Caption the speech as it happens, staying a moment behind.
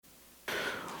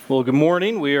Well, good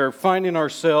morning. We are finding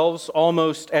ourselves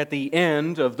almost at the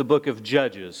end of the book of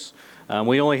Judges.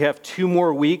 We only have 2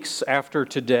 more weeks after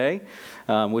today,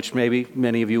 which maybe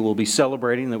many of you will be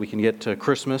celebrating that we can get to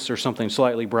Christmas or something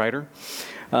slightly brighter.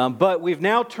 But we've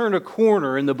now turned a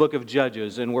corner in the book of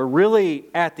Judges, and we're really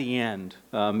at the end.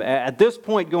 At this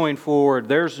point going forward,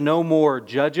 there's no more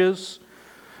judges.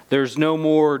 There's no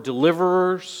more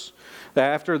deliverers.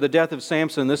 After the death of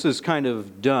Samson, this is kind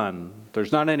of done.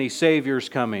 There's not any saviors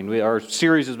coming. Our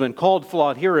series has been called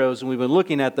Flawed Heroes, and we've been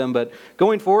looking at them, but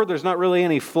going forward, there's not really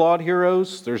any flawed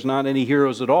heroes. There's not any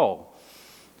heroes at all.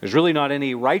 There's really not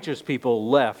any righteous people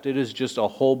left. It is just a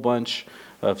whole bunch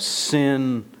of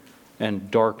sin and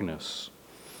darkness.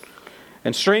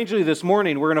 And strangely, this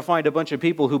morning, we're going to find a bunch of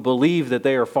people who believe that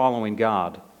they are following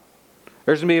God.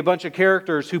 There's going to be a bunch of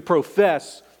characters who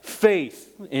profess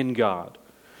faith in God.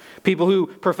 People who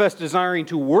profess desiring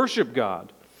to worship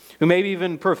God, who maybe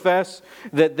even profess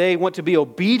that they want to be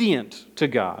obedient to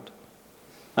God.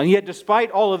 And yet, despite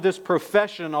all of this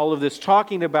profession, all of this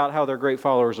talking about how they're great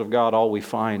followers of God, all we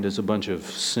find is a bunch of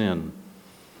sin.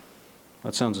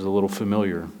 That sounds a little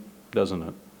familiar, doesn't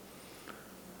it?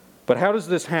 But how does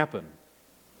this happen?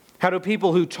 How do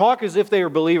people who talk as if they are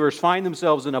believers find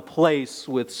themselves in a place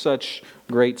with such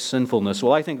great sinfulness?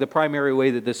 Well, I think the primary way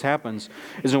that this happens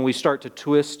is when we start to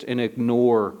twist and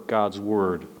ignore God's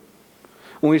Word.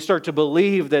 When we start to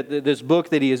believe that this book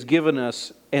that He has given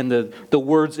us and the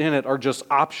words in it are just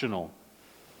optional.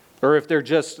 Or if they're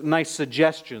just nice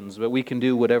suggestions, but we can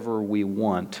do whatever we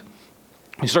want.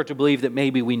 We start to believe that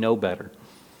maybe we know better.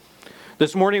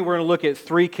 This morning we're going to look at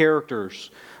 3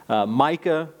 characters.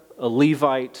 Micah, a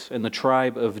Levite, and the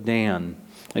tribe of Dan,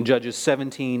 in Judges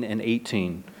 17 and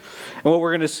 18. And what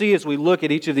we're going to see as we look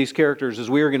at each of these characters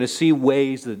is we are going to see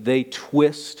ways that they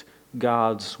twist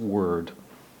God's Word.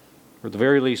 Or at the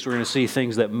very least, we're going to see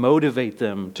things that motivate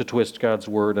them to twist God's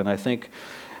Word. And I think,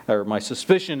 or my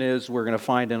suspicion is, we're going to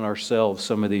find in ourselves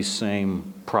some of these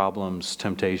same problems,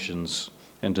 temptations,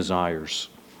 and desires.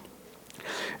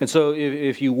 And so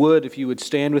if you would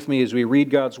stand with me as we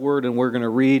read God's Word, and we're going to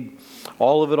read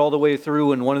all of it all the way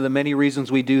through. And one of the many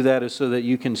reasons we do that is so that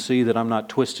you can see that I'm not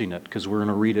twisting it, because we're going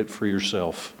to read it for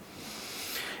yourself.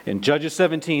 In Judges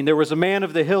 17, there was a man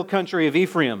of the hill country of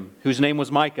Ephraim, whose name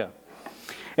was Micah.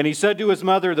 And he said to his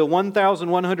mother, "The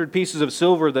 1,100 pieces of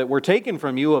silver that were taken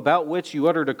from you, about which you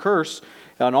uttered a curse,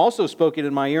 and also spoke it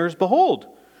in my ears, behold,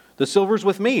 the silver's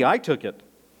with me, I took it."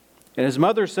 And his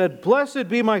mother said, "Blessed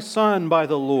be my son by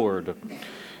the Lord."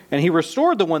 And he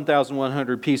restored the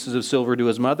 1,100 pieces of silver to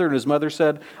his mother, and his mother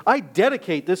said, "I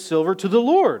dedicate this silver to the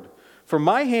Lord, from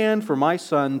my hand for my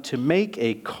son to make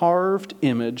a carved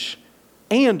image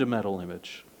and a metal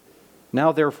image.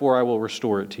 Now therefore I will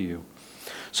restore it to you."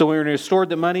 So when he restored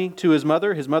the money to his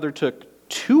mother took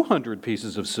 200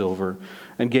 pieces of silver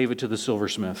and gave it to the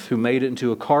silversmith, who made it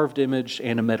into a carved image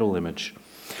and a metal image.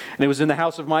 And it was in the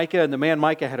house of Micah, and the man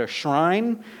Micah had a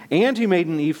shrine, and he made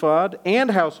an ephod,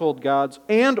 and household gods,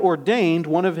 and ordained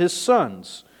one of his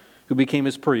sons, who became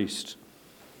his priest.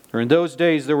 For in those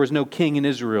days there was no king in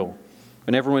Israel,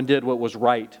 and everyone did what was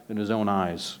right in his own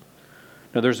eyes.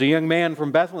 Now there's a young man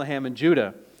from Bethlehem in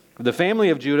Judah, of the family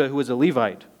of Judah, who was a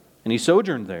Levite, and he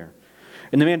sojourned there.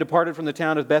 And the man departed from the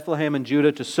town of Bethlehem in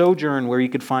Judah to sojourn where he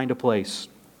could find a place.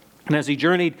 And as he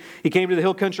journeyed, he came to the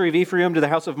hill country of Ephraim, to the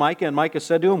house of Micah, and Micah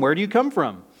said to him, "Where do you come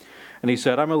from?" And he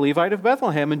said, "I'm a Levite of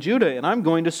Bethlehem in Judah, and I'm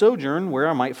going to sojourn where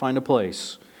I might find a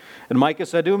place." And Micah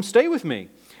said to him, "Stay with me,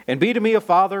 and be to me a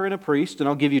father and a priest, and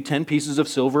I'll give you 10 pieces of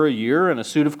silver a year, and a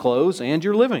suit of clothes, and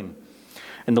your living."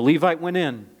 And the Levite went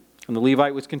in, and the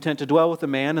Levite was content to dwell with the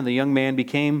man, and the young man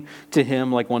became to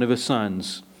him like one of his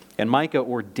sons. And Micah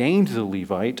ordained the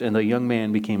Levite, and the young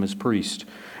man became his priest,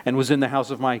 and was in the house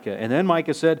of Micah. And then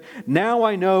Micah said, "Now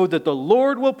I know that the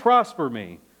Lord will prosper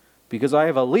me, because I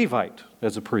have a Levite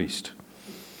as a priest."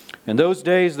 In those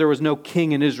days there was no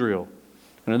king in Israel.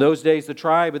 And in those days the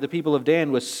tribe of the people of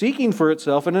Dan was seeking for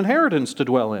itself an inheritance to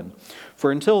dwell in.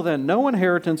 For until then no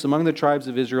inheritance among the tribes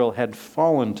of Israel had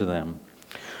fallen to them.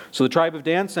 So the tribe of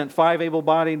Dan sent 5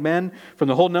 able-bodied men from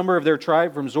the whole number of their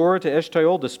tribe from Zorah to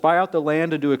Eshtaol to spy out the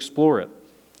land and to explore it.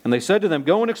 And they said to them,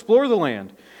 "Go and explore the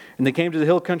land." And they came to the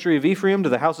hill country of Ephraim, to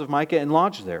the house of Micah, and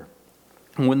lodged there.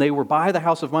 And when they were by the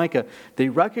house of Micah, they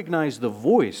recognized the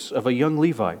voice of a young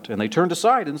Levite. And they turned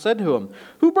aside and said to him,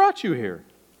 "Who brought you here?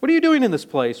 What are you doing in this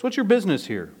place? What's your business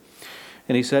here?"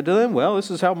 And he said to them, "Well,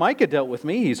 this is how Micah dealt with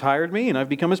me. He's hired me, and I've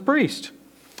become his priest."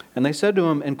 And they said to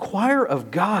him, "Inquire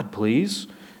of God, please,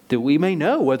 that we may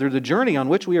know whether the journey on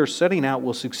which we are setting out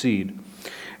will succeed."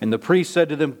 And the priest said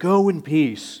to them, "Go in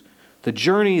peace. The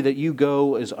journey that you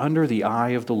go is under the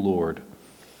eye of the Lord."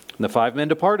 And the 5 men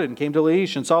departed and came to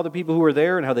Laish and saw the people who were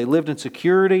there and how they lived in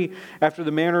security after the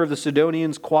manner of the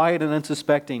Sidonians, quiet and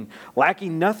unsuspecting,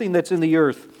 lacking nothing that's in the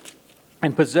earth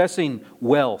and possessing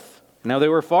wealth. Now they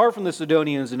were far from the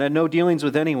Sidonians and had no dealings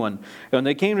with anyone. And when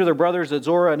they came to their brothers at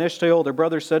Zorah and Eshtaol, their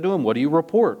brothers said to them, "What do you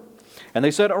report?" And they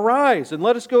said, "Arise, and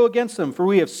let us go against them, for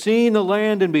we have seen the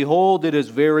land, and behold, it is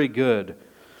very good.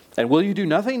 And will you do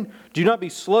nothing? Do not be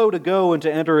slow to go and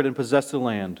to enter it and possess the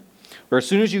land. For as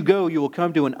soon as you go, you will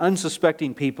come to an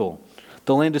unsuspecting people.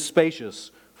 The land is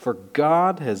spacious, for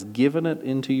God has given it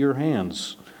into your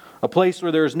hands, a place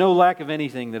where there is no lack of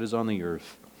anything that is on the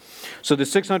earth." So the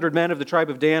 600 men of the tribe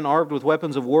of Dan, armed with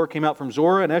weapons of war, came out from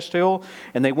Zorah and Eshtaol,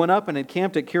 and they went up and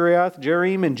encamped at Kiriath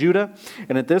Jearim in Judah.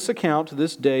 And at this account, to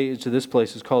this day, to this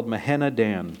place is called Mahaneh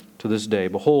Dan, to this day.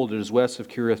 Behold, it is west of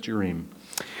Kiriath Jearim.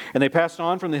 And they passed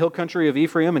on from the hill country of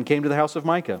Ephraim and came to the house of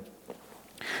Micah.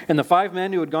 And the 5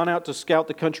 men who had gone out to scout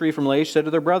the country from Laish said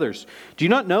to their brothers, "Do you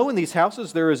not know in these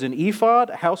houses there is an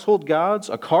ephod, household gods,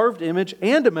 a carved image,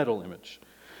 and a metal image?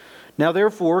 Now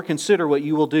therefore consider what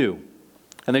you will do."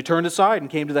 And they turned aside and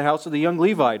came to the house of the young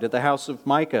Levite at the house of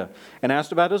Micah and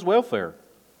asked about his welfare.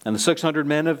 And the 600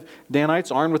 men of Danites,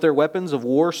 armed with their weapons of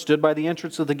war, stood by the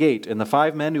entrance of the gate. And the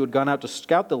 5 men who had gone out to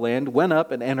scout the land went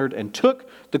up and entered and took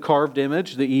the carved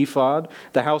image, the ephod,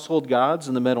 the household gods,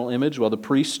 and the metal image, while the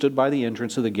priests stood by the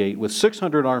entrance of the gate with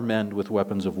 600 armed men with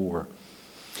weapons of war.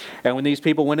 And when these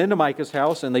people went into Micah's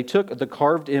house and they took the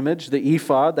carved image, the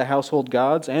ephod, the household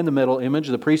gods, and the metal image,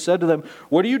 the priest said to them,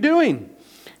 "What are you doing?"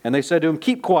 And they said to him,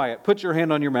 "Keep quiet, put your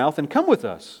hand on your mouth, and come with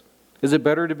us. Is it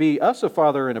better to be us a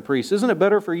father and a priest? Isn't it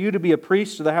better for you to be a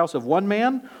priest to the house of one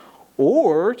man,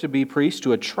 or to be priest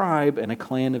to a tribe and a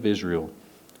clan of Israel?"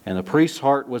 And the priest's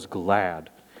heart was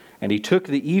glad. And he took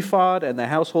the ephod and the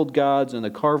household gods and the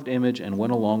carved image and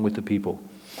went along with the people.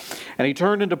 And he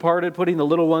turned and departed, putting the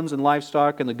little ones and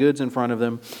livestock and the goods in front of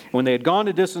them. And when they had gone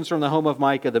a distance from the home of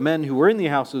Micah, the men who were in the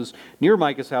houses near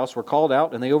Micah's house were called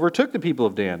out, and they overtook the people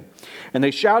of Dan. And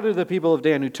they shouted to the people of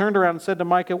Dan, who turned around and said to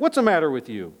Micah, "What's the matter with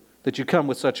you, that you come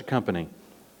with such a company?"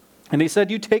 And he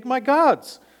said, "You take my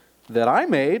gods that I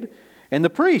made, and the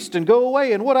priest, and go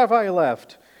away, and what have I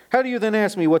left? How do you then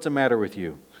ask me what's the matter with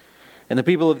you?" And the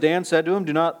people of Dan said to him,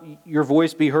 "Do not your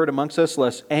voice be heard amongst us,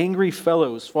 lest angry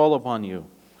fellows fall upon you,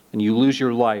 and you lose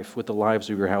your life with the lives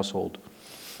of your household."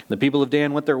 And the people of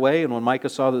Dan went their way, and when Micah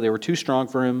saw that they were too strong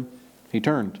for him, he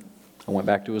turned and went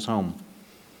back to his home.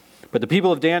 But the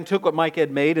people of Dan took what Micah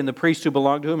had made and the priests who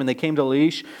belonged to him, and they came to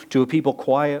Laish, to a people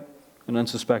quiet and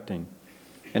unsuspecting,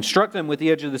 and struck them with the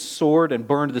edge of the sword and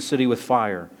burned the city with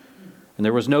fire. And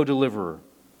there was no deliverer,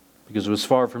 because it was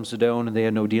far from Sidon, and they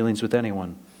had no dealings with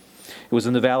anyone. It was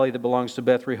in the valley that belongs to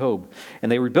Beth Rehob.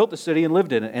 And they rebuilt the city and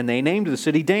lived in it, and they named the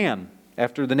city Dan,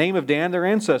 after the name of Dan, their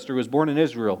ancestor, was born in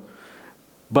Israel.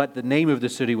 But the name of the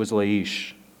city was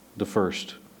Laish, the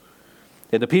first.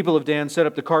 And the people of Dan set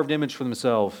up the carved image for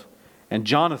themselves. And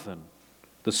Jonathan,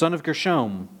 the son of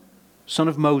Gershom, son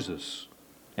of Moses,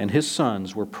 and his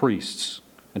sons were priests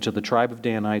unto the tribe of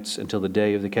Danites until the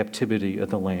day of the captivity of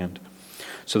the land.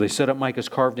 So they set up Micah's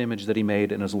carved image that he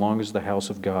made, and as long as the house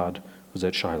of God was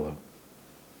at Shiloh.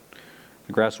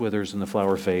 The grass withers and the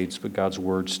flower fades, but God's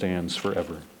word stands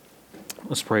forever.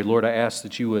 Let's pray. Lord, I ask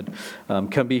that you would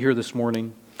come be here this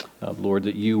morning. Lord,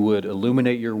 that you would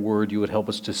illuminate your word. You would help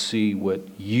us to see what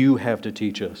you have to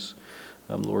teach us.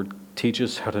 Lord, teach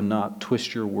us how to not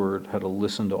twist your word, how to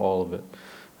listen to all of it.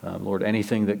 Lord,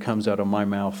 anything that comes out of my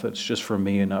mouth that's just from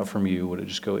me and not from you, would it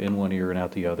just go in one ear and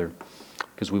out the other?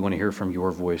 Because we want to hear from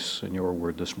your voice and your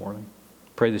word this morning.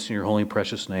 Pray this in your holy and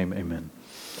precious name. Amen.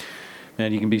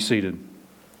 And you can be seated.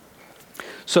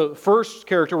 So the first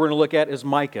character we're going to look at is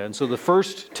Micah. And so the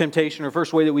first temptation or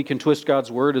first way that we can twist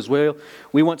God's word is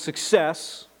we want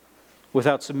success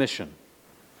without submission.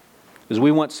 Is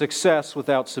we want success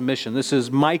without submission. This is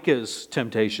Micah's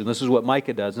temptation. This is what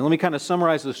Micah does. And let me kind of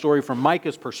summarize the story from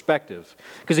Micah's perspective,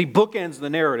 because he bookends the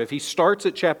narrative. He starts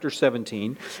at chapter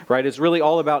 17, right? It's really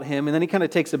all about him, and then he kind of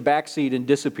takes a backseat and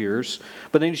disappears,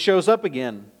 but then he shows up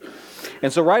again.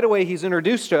 And so right away he's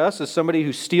introduced to us as somebody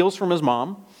who steals from his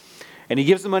mom, and he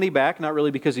gives the money back, not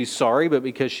really because he's sorry, but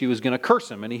because she was going to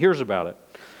curse him, and he hears about it.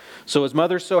 So his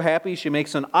mother's so happy, she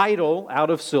makes an idol out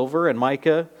of silver, and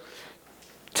Micah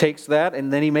takes that,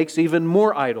 and then he makes even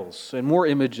more idols and more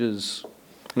images.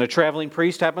 And a traveling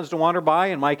priest happens to wander by,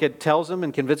 and Micah tells him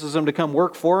and convinces him to come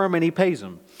work for him, and he pays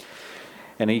him.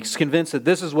 And he's convinced that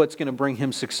this is what's going to bring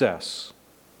him success.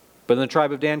 But then the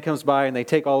tribe of Dan comes by, and they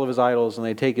take all of his idols, and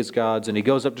they take his gods, and he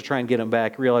goes up to try and get them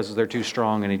back, realizes they're too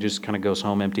strong, and he just kind of goes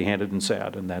home empty-handed and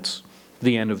sad. And that's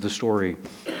the end of the story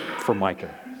for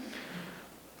Micah.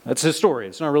 That's his story.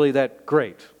 It's not really that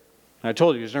great. And I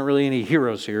told you, there's not really any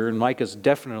heroes here, and Micah's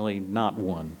definitely not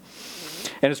one.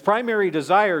 And his primary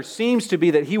desire seems to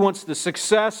be that he wants the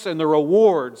success and the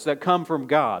rewards that come from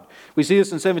God. We see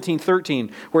this in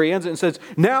 17:13, where he ends it and says,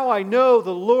 "Now I know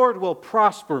the Lord will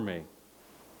prosper me."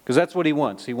 Because that's what he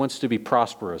wants. He wants to be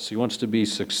prosperous. He wants to be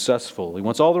successful. He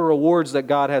wants all the rewards that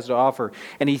God has to offer.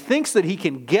 And he thinks that he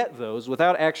can get those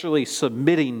without actually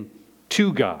submitting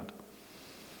to God.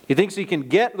 He thinks he can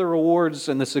get the rewards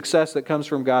and the success that comes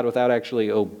from God without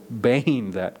actually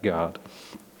obeying that God.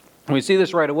 And we see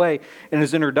this right away in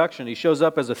his introduction. He shows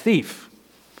up as a thief.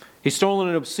 He's stolen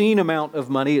an obscene amount of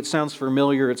money. It sounds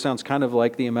familiar. It sounds kind of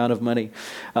like the amount of money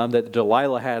that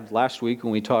Delilah had last week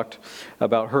when we talked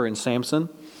about her and Samson.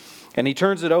 And he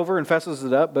turns it over and fesses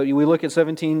it up. But we look at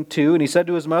 17:2, and he said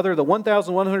to his mother, "The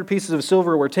 1,100 pieces of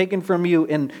silver were taken from you,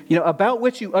 and about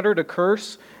which you uttered a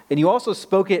curse, and you also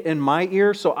spoke it in my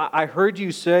ear. So I heard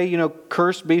you say,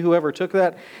 cursed be whoever took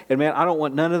that. And man, I don't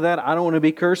want none of that. I don't want to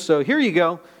be cursed. So here you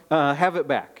go. Have it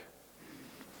back."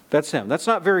 That's him. That's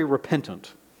not very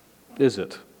repentant, is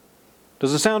it?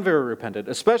 Does it sound very repentant?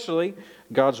 Especially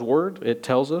God's word, it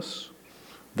tells us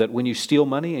that when you steal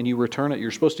money and you return it,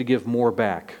 you're supposed to give more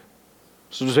back.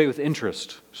 So to pay with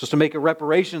interest. You're supposed to make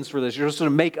reparations for this. You're supposed to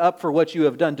make up for what you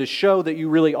have done to show that you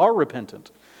really are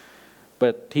repentant.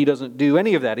 But he doesn't do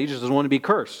any of that. He just doesn't want to be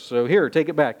cursed. So here, take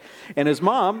it back. And his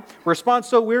mom responds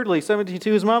so weirdly.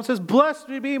 17:2, his mom says,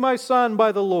 "Blessed be my son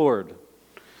by the Lord."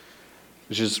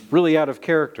 Which is really out of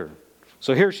character.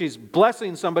 So here she's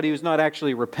blessing somebody who's not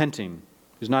actually repenting,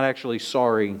 who's not actually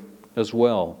sorry as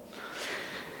well.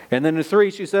 And then in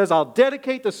 3, she says, "I'll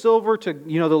dedicate the silver to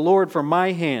the Lord from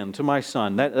my hand to my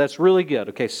son." That's really good.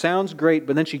 Okay, sounds great,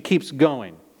 but then she keeps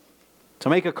going. To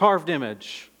make a carved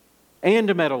image and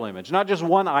a metal image. Not just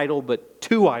one idol, but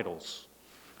 2 idols.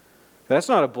 That's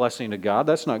not a blessing to God.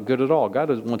 That's not good at all. God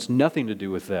wants nothing to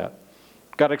do with that.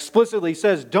 God explicitly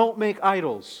says, don't make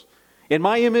idols in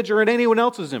my image or in anyone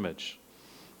else's image.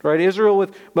 Right? Israel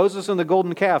with Moses and the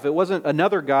golden calf. It wasn't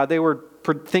another God. They were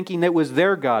thinking it was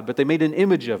their God, but they made an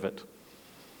image of it.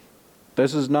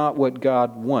 This is not what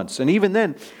God wants. And even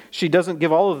then, she doesn't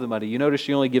give all of the money. You notice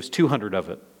she only gives 200 of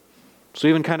it. So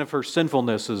even kind of her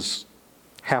sinfulness is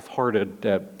half-hearted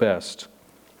at best.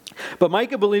 But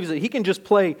Micah believes that he can just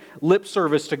play lip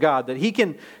service to God, that he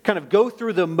can kind of go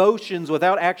through the motions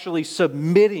without actually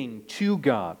submitting to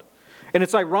God. And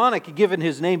it's ironic given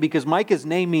his name because Micah's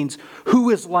name means, who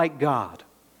is like God?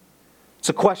 It's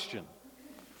a question.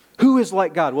 Who is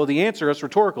like God? Well, the answer is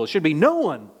rhetorical. It should be no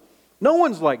one. No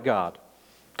one's like God.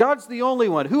 God's the only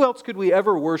one. Who else could we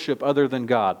ever worship other than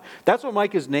God? That's what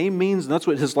Micah's name means, and that's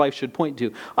what his life should point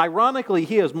to. Ironically,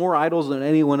 he has more idols than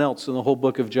anyone else in the whole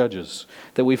book of Judges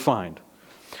that we find.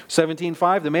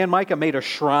 17:5, the man Micah made a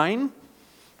shrine.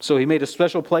 So he made a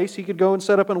special place he could go and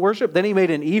set up and worship. Then he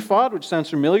made an ephod, which sounds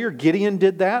familiar. Gideon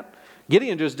did that.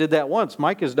 Gideon just did that once.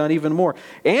 Micah's done even more.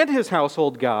 And his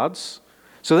household gods.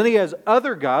 So then he has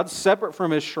other gods separate from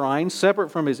his shrine,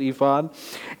 separate from his ephod.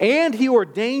 And he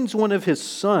ordains one of his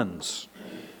sons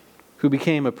who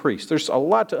became a priest. There's a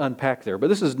lot to unpack there, but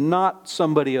this is not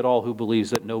somebody at all who believes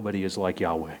that nobody is like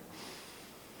Yahweh.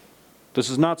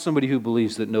 This is not somebody who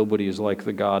believes that nobody is like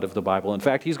the God of the Bible. In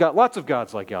fact, he's got lots of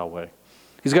gods like Yahweh.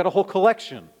 He's got a whole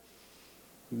collection.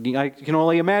 I can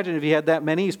only imagine if he had that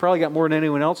many, he's probably got more than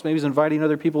anyone else. Maybe he's inviting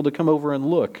other people to come over and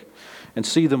look and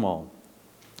see them all.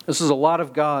 This is a lot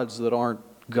of gods that aren't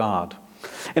God.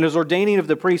 And his ordaining of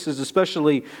the priest is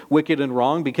especially wicked and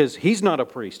wrong because he's not a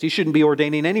priest. He shouldn't be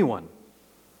ordaining anyone.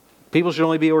 People should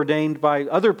only be ordained by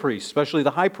other priests, especially the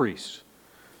high priest.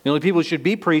 The only people who should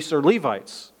be priests are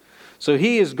Levites. So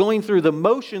he is going through the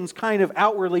motions kind of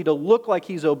outwardly to look like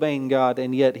he's obeying God,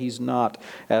 and yet he's not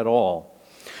at all.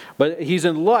 But he's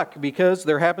in luck because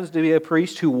there happens to be a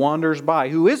priest who wanders by,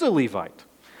 who is a Levite.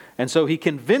 And so he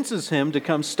convinces him to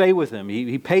come stay with him.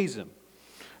 He pays him,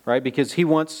 right? Because he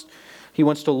wants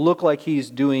to look like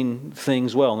he's doing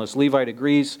things well. And this Levite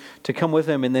agrees to come with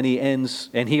him, and then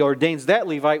he ordains that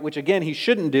Levite, which again he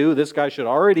shouldn't do. This guy should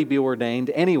already be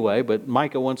ordained anyway, but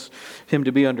Micah wants him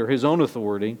to be under his own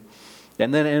authority.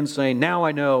 And then ends saying, now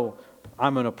I know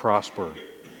I'm going to prosper.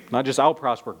 Not just I'll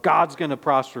prosper. God's going to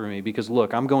prosper me because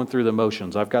look, I'm going through the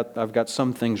motions. I've got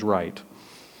some things right.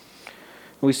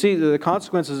 We see the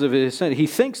consequences of his sin. He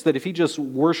thinks that if he just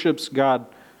worships God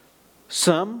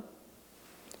if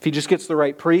he just gets the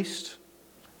right priest,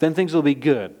 then things will be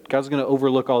good. God's going to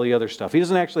overlook all the other stuff. He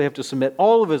doesn't actually have to submit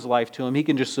all of his life to him. He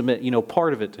can just submit,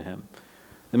 part of it to him.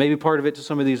 And maybe part of it to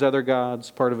some of these other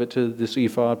gods, part of it to this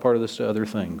ephod, part of this to other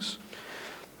things.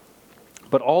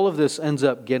 But all of this ends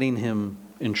up getting him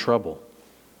in trouble.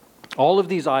 All of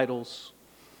these idols,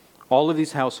 All of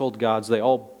these household gods, they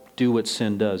all do what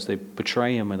sin does. They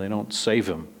betray him and they don't save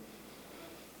him.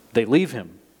 They leave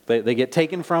him. They get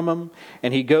taken from him,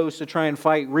 and he goes to try and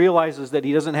fight, realizes that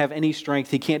he doesn't have any strength,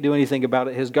 he can't do anything about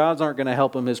it, his gods aren't going to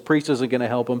help him, his priest isn't going to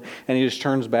help him, and he just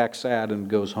turns back sad and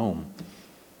goes home.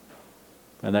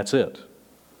 And that's it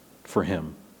for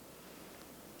him.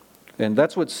 And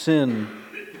that's what sin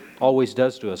always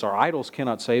does to us. Our idols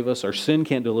cannot save us, our sin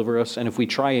can't deliver us, and if we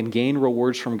try and gain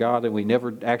rewards from God and we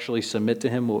never actually submit to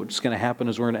him, what's going to happen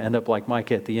is we're going to end up like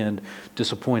Micah at the end,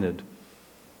 disappointed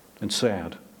and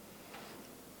sad.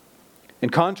 In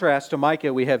contrast to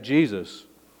Micah, we have Jesus,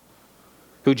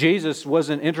 who Jesus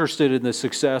wasn't interested in the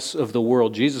success of the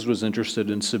world. Jesus was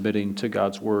interested in submitting to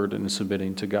God's word and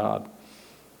submitting to God,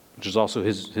 which is also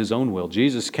his own will.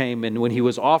 Jesus came, and when he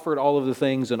was offered all of the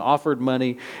things and offered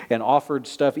money and offered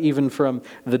stuff even from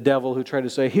the devil who tried to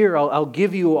say, here, I'll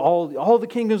give you all the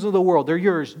kingdoms of the world. They're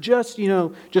yours.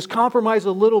 Just compromise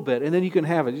a little bit and then you can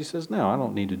have it. He says, no, I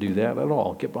don't need to do that at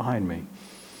all. Get behind me.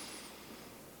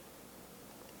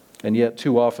 And yet,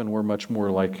 too often, we're much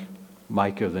more like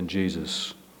Micah than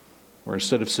Jesus, where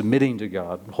instead of submitting to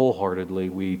God wholeheartedly,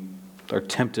 we are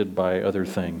tempted by other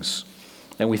things.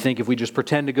 And we think if we just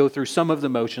pretend to go through some of the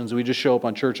motions, we just show up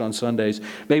on church on Sundays,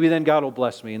 maybe then God will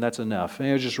bless me, and that's enough.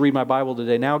 And I just read my Bible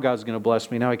today, now God's going to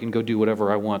bless me, now I can go do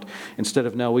whatever I want. Instead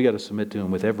of, no, we got to submit to him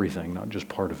with everything, not just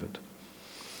part of it.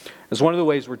 It's one of the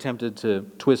ways we're tempted to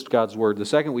twist God's word. The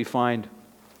second we find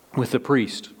with the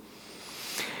priest.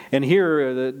 And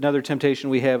here, another temptation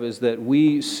we have is that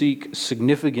we seek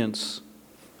significance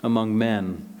among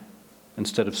men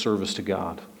instead of service to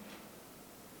God.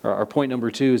 Our point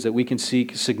number 2 is that we can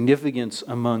seek significance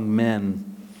among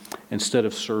men instead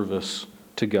of service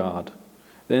to God.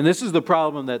 And this is the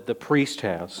problem that the priest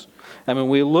has. I mean,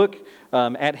 we look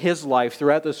at his life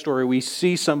throughout the story, we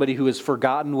see somebody who has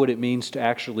forgotten what it means to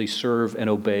actually serve and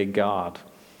obey God,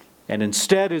 and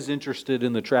instead is interested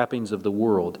in the trappings of the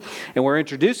world. And we're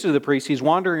introduced to the priest. He's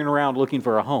wandering around looking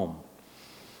for a home.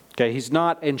 Okay, he's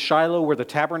not in Shiloh where the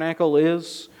tabernacle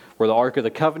is, where the Ark of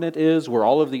the Covenant is, where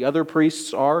all of the other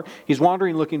priests are. He's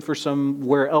wandering looking for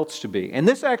somewhere else to be. And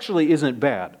this actually isn't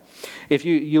bad. If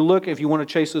you look, if you want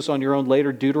to chase this on your own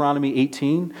later, Deuteronomy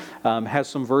 18 has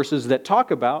some verses that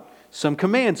talk about some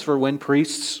commands for when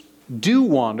priests do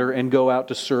wander and go out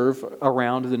to serve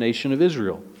around the nation of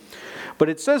Israel. But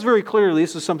it says very clearly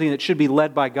this is something that should be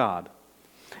led by God.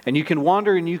 And you can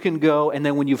wander and you can go, and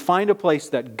then when you find a place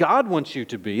that God wants you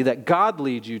to be, that God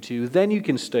leads you to, then you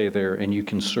can stay there and you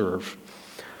can serve.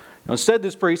 Now, instead,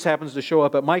 this priest happens to show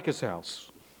up at Micah's house,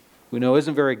 we know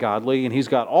isn't very godly, and he's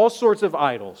got all sorts of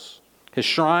idols. His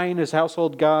shrine, his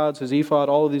household gods, his ephod,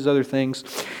 all of these other things.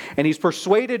 And he's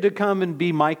persuaded to come and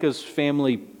be Micah's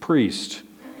family priest.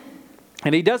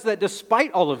 And he does that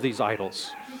despite all of these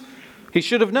idols. He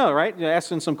should have known, right?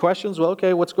 Asking some questions. Well,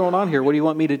 okay, what's going on here? What do you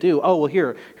want me to do? Oh,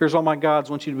 well, here's all my gods.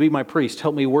 I want you to be my priest.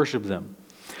 Help me worship them.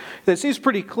 It seems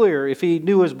pretty clear. If he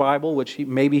knew his Bible, which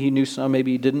maybe he knew some,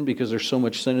 maybe he didn't, because there's so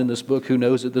much sin in this book, who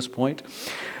knows at this point.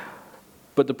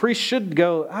 But the priest should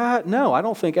go, no, I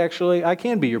don't think actually I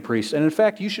can be your priest. And in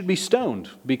fact, you should be stoned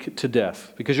to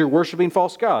death because you're worshiping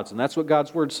false gods. And that's what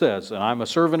God's word says. And I'm a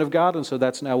servant of God, and so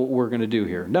that's now what we're going to do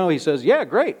here. No, he says, yeah,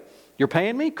 great. You're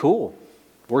paying me? Cool.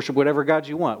 Worship whatever gods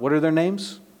you want. What are their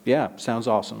names? Yeah, sounds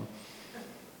awesome.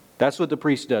 That's what the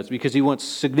priest does because he wants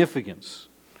significance.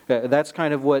 That's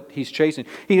kind of what he's chasing.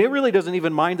 He really doesn't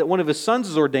even mind that one of his sons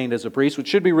is ordained as a priest, which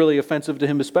should be really offensive to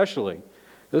him especially.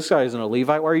 This guy isn't a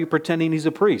Levite. Why are you pretending he's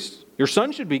a priest? Your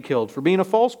son should be killed for being a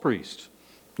false priest.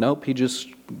 Nope, he just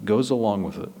goes along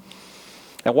with it.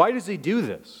 And why does he do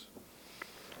this?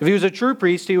 If he was a true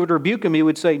priest, he would rebuke him. He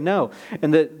would say no.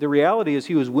 And the reality is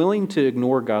he was willing to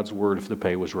ignore God's word if the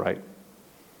pay was right.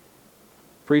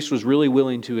 The priest was really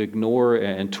willing to ignore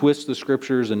and twist the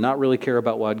scriptures and not really care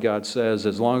about what God says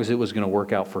as long as it was going to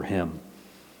work out for him.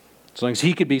 As long as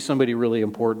he could be somebody really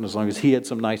important, as long as he had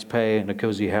some nice pay and a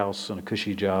cozy house and a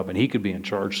cushy job and he could be in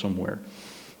charge somewhere.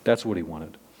 That's what he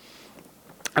wanted.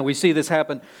 And we see this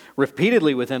happen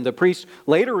repeatedly with him. The priest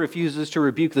later refuses to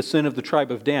rebuke the sin of the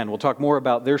tribe of Dan. We'll talk more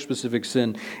about their specific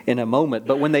sin in a moment.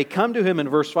 But when they come to him in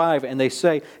verse 5 and they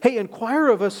say, hey, inquire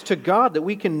of us to God that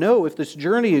we can know if this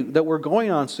journey that we're going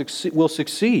on will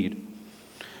succeed.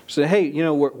 Say, hey,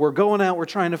 we're going out, we're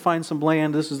trying to find some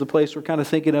land. This is the place we're kind of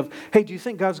thinking of. Hey, do you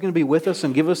think God's going to be with us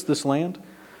and give us this land?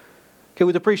 Okay,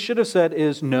 what the priest should have said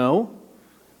is, no,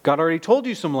 God already told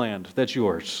you some land that's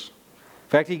yours. In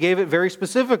fact, he gave it very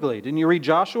specifically. Didn't you read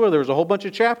Joshua? There was a whole bunch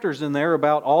of chapters in there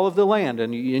about all of the land,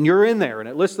 and you're in there, and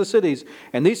it lists the cities,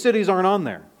 and these cities aren't on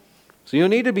there. So you don't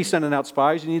need to be sending out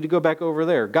spies. You need to go back over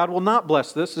there. God will not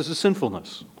bless this. This is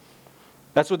sinfulness.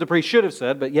 That's what the priest should have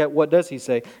said, but yet what does he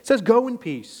say? He says, go in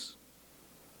peace.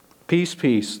 Peace,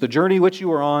 peace. The journey which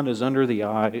you are on is under the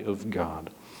eye of God.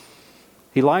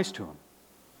 He lies to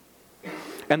him.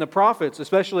 And the prophets,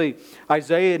 especially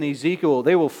Isaiah and Ezekiel,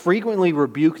 they will frequently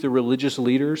rebuke the religious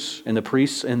leaders and the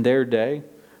priests in their day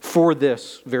for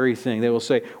this very thing. They will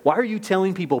say, why are you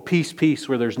telling people peace, peace,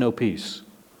 where there's no peace?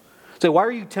 Say, why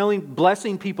are you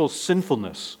blessing people's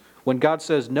sinfulness when God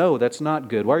says, no, that's not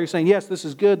good? Why are you saying, yes, this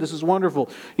is good, this is wonderful,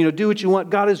 do what you want,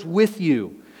 God is with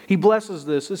you. He blesses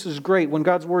this, this is great. When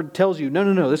God's word tells you,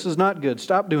 no, this is not good,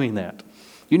 stop doing that.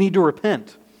 You need to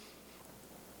repent.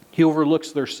 He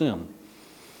overlooks their sin.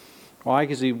 Why?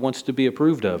 Because he wants to be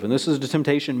approved of. And this is the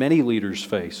temptation many leaders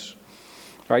face.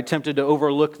 Right? Tempted to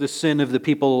overlook the sin of the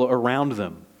people around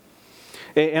them.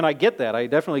 And I get that. I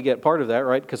definitely get part of that,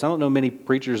 right? Because I don't know many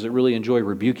preachers that really enjoy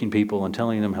rebuking people and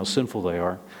telling them how sinful they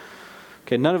are.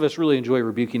 Okay, none of us really enjoy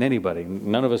rebuking anybody.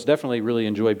 None of us definitely really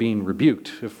enjoy being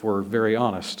rebuked, if we're very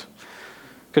honest.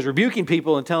 Because rebuking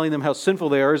people and telling them how sinful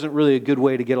they are isn't really a good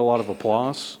way to get a lot of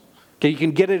applause. Okay, you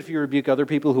can get it if you rebuke other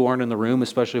people who aren't in the room,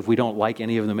 especially if we don't like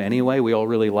any of them anyway. We all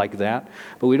really like that.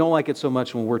 But we don't like it so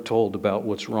much when we're told about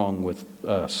what's wrong with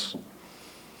us.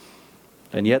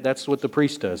 And yet that's what the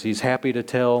priest does. He's happy to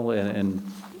tell and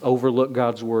overlook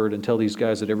God's word and tell these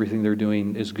guys that everything they're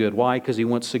doing is good. Why? Because he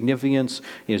wants significance.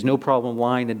 He has no problem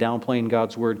lying and downplaying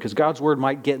God's word, because God's word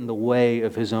might get in the way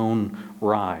of his own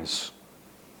rise.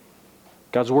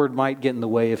 God's word might get in the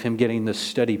way of him getting this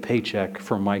steady paycheck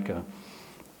from Micah.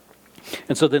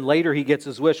 And so then later he gets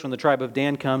his wish when the tribe of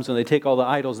Dan comes and they take all the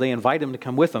idols. They invite him to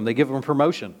come with them. They give him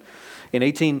promotion. In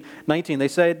 1819, they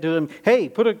said to him, hey,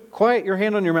 quiet your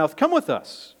hand on your mouth. Come with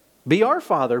us. Be our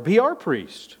father. Be our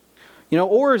priest.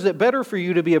 Or is it better for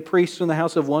you to be a priest in the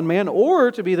house of one man,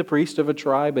 or to be the priest of a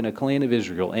tribe and a clan of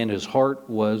Israel? And his heart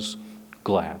was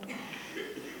glad.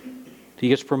 He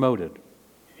gets promoted.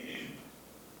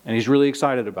 And he's really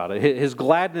excited about it. His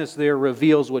gladness there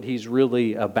reveals what he's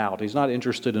really about. He's not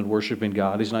interested in worshiping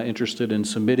God. He's not interested in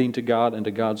submitting to God and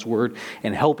to God's word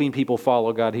and helping people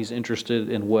follow God. He's interested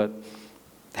in what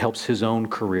helps his own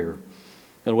career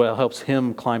and what helps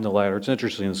him climb the ladder. It's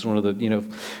interesting. It's one of the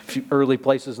few early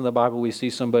places in the Bible we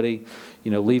see somebody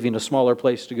leaving a smaller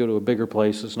place to go to a bigger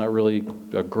place. It's not really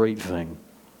a great thing.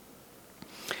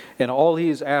 And all he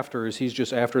is after is he's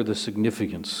just after the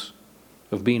significance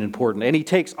of being important. And he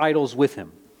takes idols with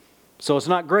him. So it's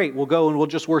not great. We'll go and we'll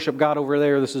just worship God over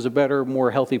there. This is a better,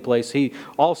 more healthy place. He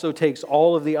also takes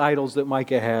all of the idols that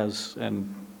Micah has,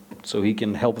 and so he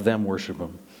can help them worship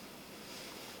him.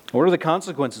 What are the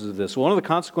consequences of this? Well, one of the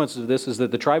consequences of this is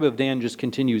that the tribe of Dan just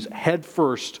continues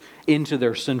headfirst into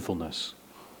their sinfulness.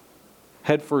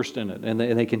 Headfirst in it. And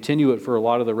they continue it for a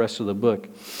lot of the rest of the book.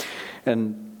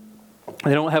 And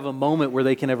they don't have a moment where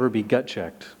they can ever be gut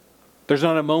checked. There's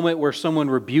not a moment where someone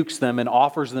rebukes them and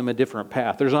offers them a different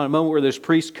path. There's not a moment where this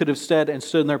priest could have stood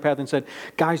in their path and said,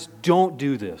 guys, don't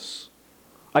do this.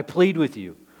 I plead with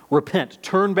you. Repent.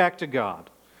 Turn back to God.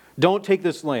 Don't take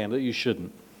this land that you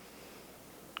shouldn't.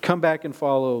 Come back and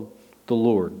follow the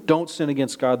Lord. Don't sin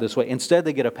against God this way. Instead,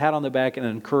 they get a pat on the back and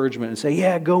an encouragement and say,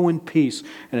 yeah, go in peace.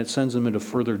 And it sends them into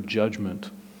further judgment.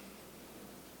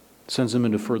 It sends them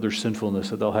into further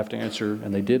sinfulness that they'll have to answer,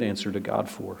 and they did answer to God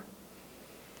for.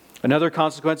 Another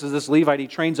consequence is this Levite, he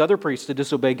trains other priests to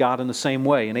disobey God in the same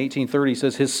way. In 1830, he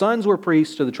says, his sons were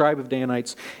priests to the tribe of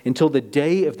Danites until the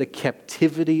day of the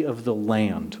captivity of the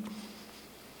land.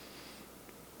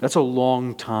 That's a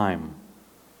long time.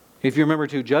 If you remember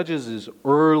too, Judges is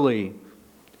early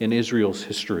in Israel's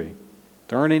history.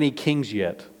 There aren't any kings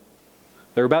yet.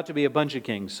 There are about to be a bunch of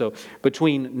kings. So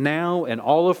between now and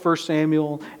all of 1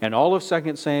 Samuel and all of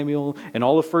 2 Samuel and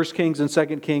all of 1 Kings and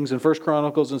 2 Kings and 1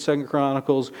 Chronicles and 2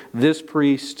 Chronicles, this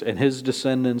priest and his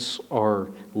descendants are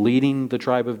leading the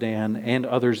tribe of Dan and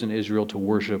others in Israel to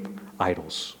worship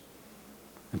idols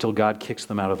until God kicks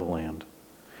them out of the land.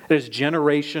 It is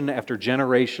generation after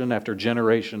generation after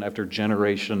generation after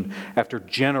generation after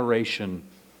generation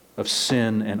of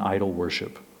sin and idol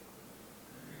worship.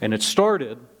 And it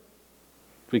started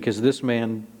because this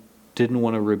man didn't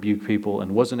want to rebuke people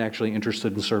and wasn't actually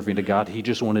interested in serving to God. He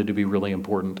just wanted to be really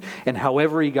important. And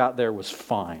however he got there was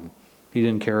fine. He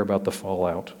didn't care about the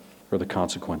fallout or the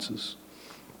consequences.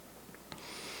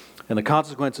 And the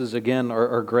consequences, again,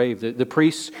 are grave. The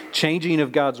priest's changing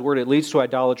of God's word, it leads to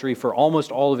idolatry for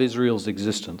almost all of Israel's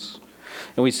existence.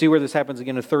 And we see where this happens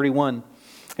again in 31.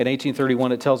 In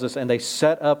 1831, it tells us, and they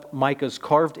set up Micah's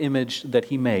carved image that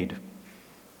he made.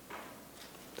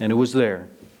 And it was there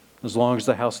as long as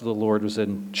the house of the Lord was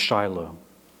in Shiloh.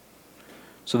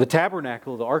 So the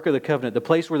tabernacle, the Ark of the Covenant, the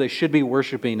place where they should be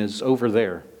worshiping is over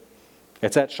there.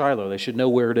 It's at Shiloh. They should know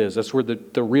where it is. That's where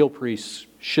the real priests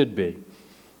should be.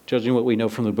 Judging what we know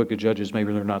from the book of Judges,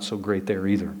 maybe they're not so great there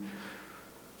either.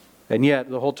 And yet,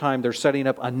 the whole time they're setting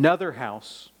up another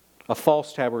house, a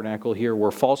false tabernacle here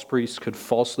where false priests could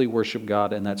falsely worship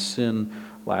God, and that sin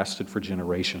lasted for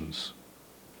generations.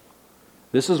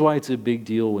 This is why it's a big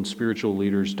deal when spiritual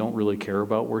leaders don't really care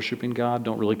about worshiping God,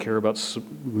 don't really care about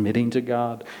submitting to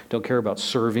God, don't care about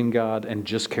serving God, and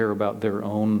just care about their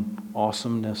own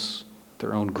awesomeness,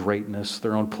 their own greatness,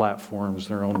 their own platforms,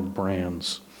 their own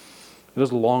brands. It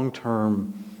has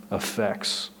long-term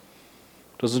effects.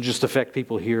 It doesn't just affect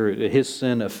people here. His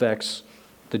sin affects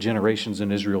the generations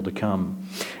in Israel to come.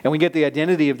 And we get the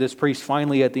identity of this priest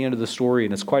finally at the end of the story,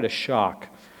 and it's quite a shock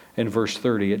in verse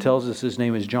 30. It tells us his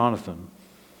name is Jonathan,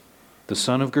 the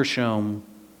son of Gershom,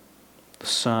 the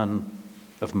son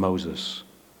of Moses.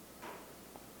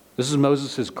 This is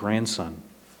Moses' grandson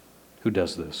who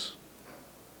does this.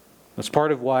 That's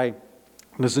part of why it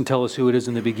doesn't tell us who it is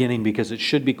in the beginning, because it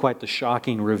should be quite the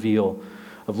shocking reveal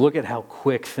of look at how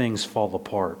quick things fall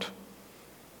apart.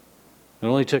 It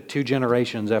only took 2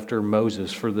 generations after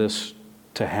Moses for this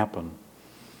to happen.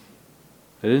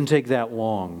 It didn't take that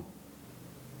long.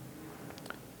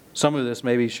 Some of this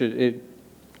maybe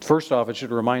first off, it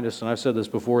should remind us, and I've said this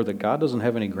before, that God doesn't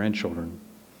have any grandchildren.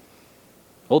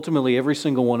 Ultimately, every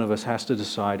single one of us has to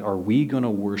decide, are we going to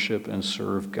worship and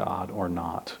serve God or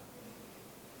not?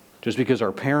 Just because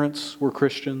our parents were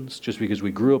Christians, just because we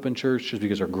grew up in church, just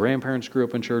because our grandparents grew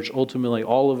up in church, ultimately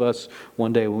all of us,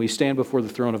 one day when we stand before the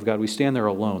throne of God, we stand there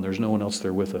alone. There's no one else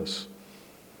there with us,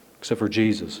 except for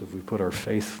Jesus, if we put our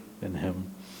faith in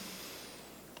Him.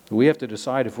 We have to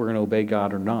decide if we're going to obey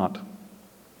God or not.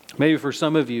 Maybe for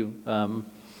some of you,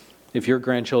 if your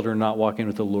grandchildren are not walking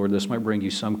with the Lord, this might bring you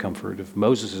some comfort. If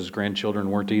Moses' grandchildren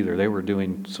weren't either, he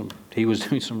was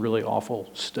doing some really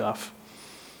awful stuff.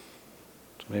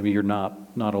 Maybe you're not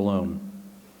alone.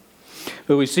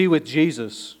 But we see with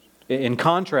Jesus, in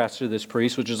contrast to this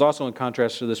priest, which is also in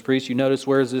contrast to this priest, you notice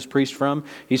where is this priest from?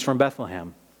 He's from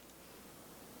Bethlehem.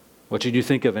 What should you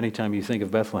think of anytime you think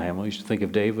of Bethlehem? Well, you should think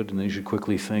of David, and then you should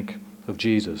quickly think of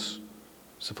Jesus.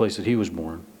 It's the place that he was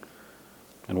born.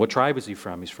 And what tribe is he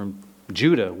from? He's from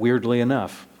Judah, weirdly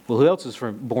enough. Well, who else is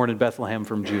born in Bethlehem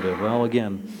from Judah? Well,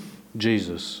 again,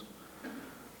 Jesus.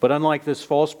 But unlike this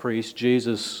false priest,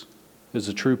 Jesus is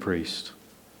a true priest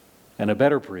and a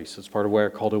better priest. That's part of why our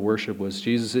call to worship was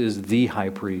Jesus is the high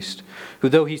priest, who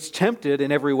though he's tempted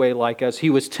in every way like us, he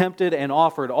was tempted and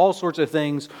offered all sorts of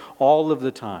things all of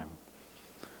the time.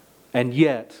 And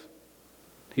yet,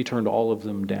 he turned all of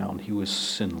them down. He was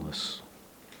sinless.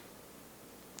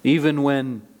 Even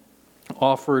when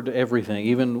offered everything,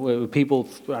 even people,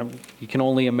 you can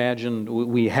only imagine,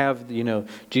 we have,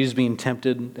 Jesus being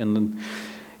tempted in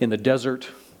the desert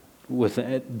with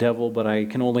the devil, but I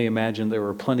can only imagine there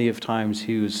were plenty of times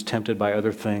he was tempted by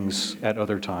other things at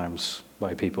other times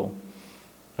by people.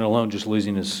 And alone just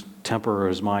losing his temper or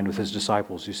his mind with his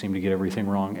disciples who seemed to get everything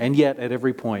wrong. And yet, at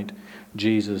every point,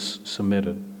 Jesus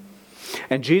submitted.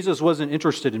 And Jesus wasn't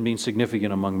interested in being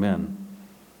significant among men.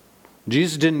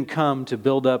 Jesus didn't come to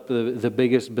build up the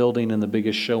biggest building and the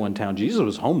biggest show in town. Jesus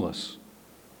was homeless.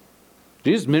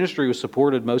 Jesus' ministry was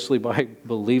supported mostly by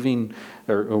believing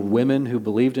or women who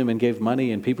believed him and gave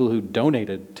money and people who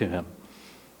donated to him.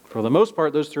 For the most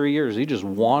part, those 3 years, he just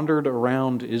wandered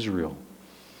around Israel.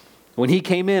 When he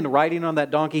came in riding on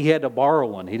that donkey, he had to borrow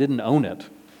one. He didn't own it.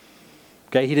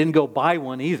 Okay, he didn't go buy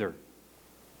one either.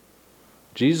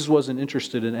 Jesus wasn't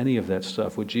interested in any of that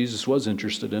stuff. What Jesus was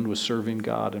interested in was serving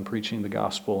God and preaching the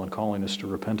gospel and calling us to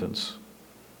repentance.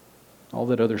 All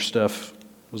that other stuff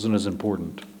wasn't as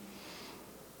important.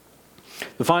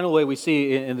 The final way we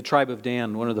see in the tribe of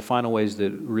Dan, one of the final ways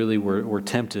that really were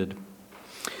tempted,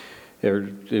 or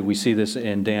we see this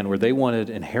in Dan, where they wanted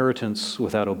inheritance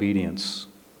without obedience.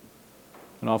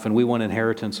 And often we want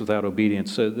inheritance without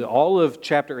obedience. So all of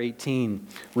chapter 18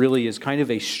 really is kind of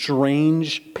a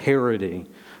strange parody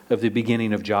of the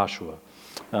beginning of Joshua.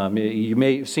 You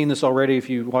may have seen this already if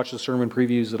you watch the sermon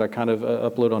previews that I kind of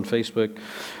upload on Facebook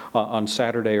on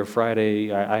Saturday or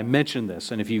Friday. I mentioned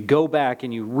this. And if you go back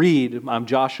and you read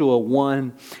Joshua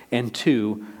 1 and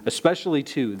 2, especially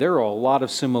 2, there are a lot of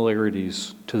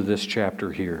similarities to this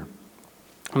chapter here.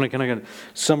 I'm going to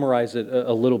summarize it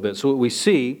a little bit. So what we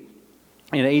see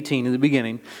in 18, in the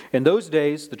beginning, in those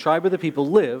days, the tribe of the people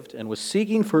lived and was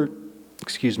seeking for,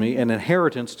 an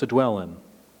inheritance to dwell in.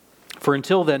 For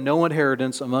until then, no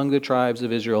inheritance among the tribes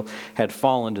of Israel had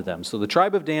fallen to them. So the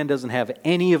tribe of Dan doesn't have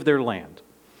any of their land.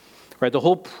 Right? The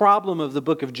whole problem of the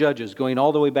book of Judges, going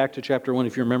all the way back to chapter 1,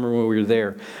 if you remember when we were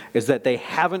there, is that they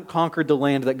haven't conquered the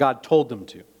land that God told them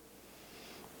to.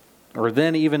 Or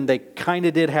then even they kind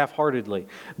of did half-heartedly.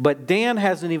 But Dan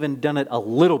hasn't even done it a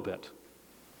little bit.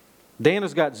 Dan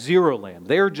has got zero land.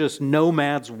 They're just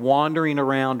nomads wandering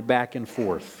around back and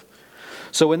forth.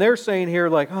 So when they're saying here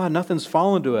like, oh, nothing's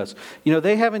fallen to us,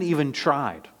 they haven't even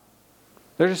tried.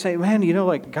 They're just saying, man,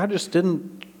 God just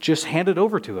didn't just hand it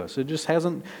over to us. It just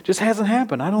hasn't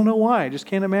happened. I don't know why. I just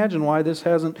can't imagine why this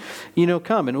hasn't,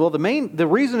 come. And well, the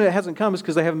reason it hasn't come is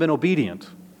because they haven't been obedient.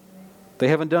 They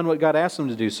haven't done what God asked them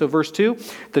to do. So verse 2,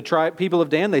 the people of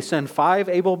Dan, they send 5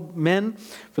 able men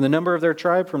from the number of their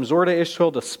tribe from Zor to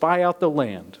Eshtaol to spy out the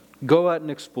land. Go out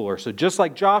and explore. So just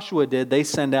like Joshua did, they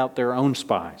send out their own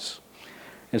spies.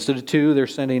 Instead of 2, they're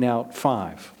sending out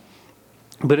 5.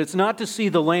 But it's not to see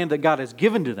the land that God has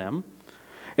given to them.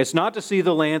 It's not to see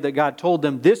the land that God told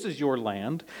them, this is your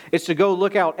land. It's to go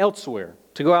look out elsewhere,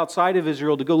 to go outside of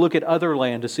Israel, to go look at other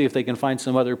land to see if they can find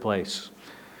some other place.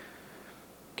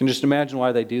 You can just imagine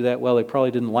why they do that. Well, they probably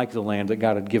didn't like the land that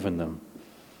God had given them.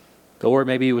 Or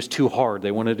maybe it was too hard. They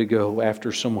wanted to go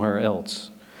after somewhere else.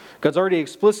 God's already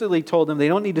explicitly told them they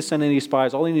don't need to send any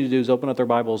spies. All they need to do is open up their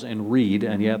Bibles and read,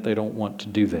 and yet they don't want to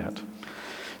do that.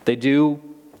 They do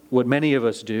what many of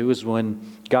us do, is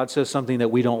when God says something that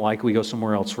we don't like, we go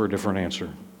somewhere else for a different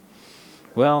answer.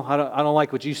 Well, I don't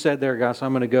like what you said there, God, so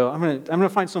I'm going to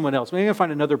find someone else. Maybe I'm going to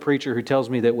find another preacher who tells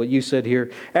me that what you said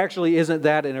here actually isn't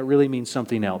that and it really means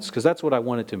something else, because that's what I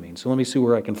want it to mean. So let me see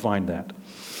where I can find that.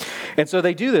 And so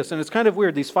they do this, and it's kind of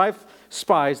weird. These 5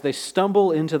 spies, they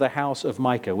stumble into the house of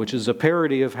Micah, which is a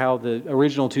parody of how the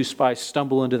original 2 spies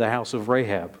stumble into the house of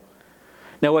Rahab.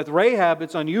 Now with Rahab,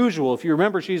 it's unusual. If you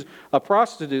remember, she's a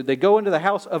prostitute. They go into the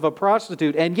house of a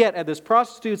prostitute, and yet at this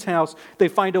prostitute's house, they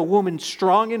find a woman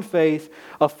strong in faith,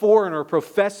 a foreigner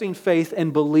professing faith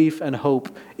and belief and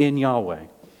hope in Yahweh.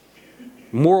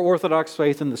 More orthodox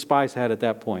faith than the spies had at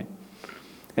that point.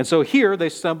 And so here they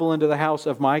stumble into the house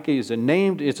of Micah. It's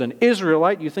an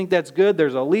Israelite. You think that's good?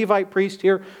 There's a Levite priest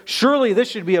here. Surely this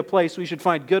should be a place we should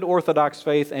find good orthodox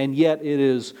faith, and yet it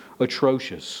is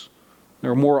atrocious. There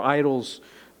are more idols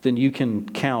than you can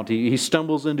count. He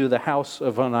stumbles into the house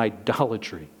of an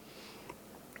idolatry.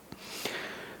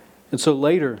 And so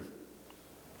later,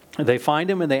 they find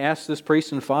him and they ask this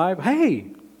priest in 5,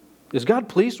 hey, is God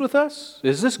pleased with us?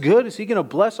 Is this good? Is He going to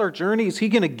bless our journey? Is He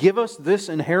going to give us this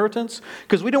inheritance?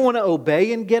 Because we don't want to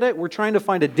obey and get it. We're trying to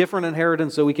find a different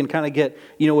inheritance so we can kind of get,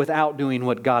 without doing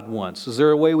what God wants. Is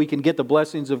there a way we can get the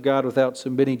blessings of God without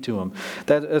submitting to Him?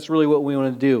 That's really what we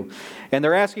want to do. And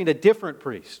they're asking a different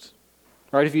priest.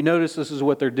 Right? If you notice, this is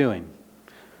what they're doing.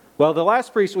 Well, the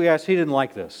last priest we asked, he didn't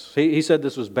like this. He said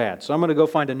this was bad. So I'm going to go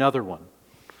find another one.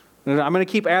 And I'm going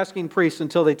to keep asking priests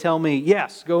until they tell me,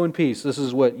 yes, go in peace. This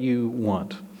is what you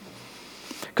want.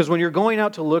 Because when you're going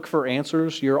out to look for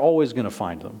answers, you're always going to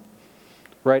find them.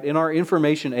 Right? In our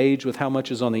information age, with how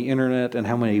much is on the internet and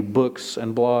how many books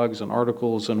and blogs and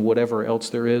articles and whatever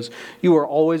else there is, you are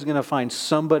always going to find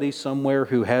somebody somewhere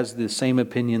who has the same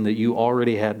opinion that you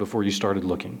already had before you started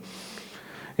looking.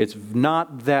 It's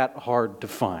not that hard to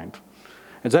find.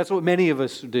 And that's what many of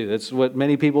us do. That's what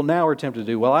many people now are tempted to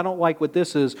do. Well, I don't like what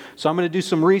this is, so I'm going to do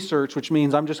some research, which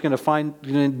means I'm just going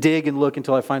to dig and look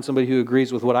until I find somebody who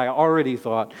agrees with what I already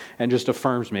thought and just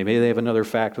affirms me. Maybe they have another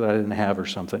fact that I didn't have or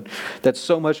something. That's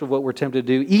so much of what we're tempted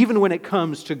to do, even when it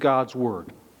comes to God's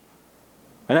Word.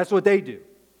 And that's what they do.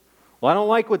 Well, I don't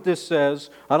like what this says.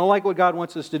 I don't like what God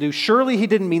wants us to do. Surely He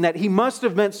didn't mean that. He must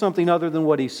have meant something other than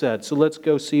what He said. So let's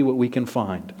go see what we can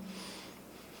find.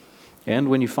 And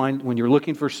when you're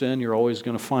looking for sin, you're always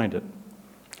going to find it.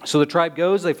 So the tribe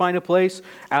goes, they find a place.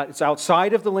 It's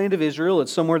outside of the land of Israel.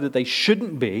 It's somewhere that they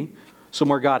shouldn't be.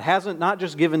 Somewhere God hasn't not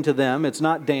just given to them. It's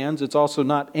not Dan's. It's also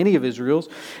not any of Israel's.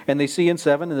 And they see in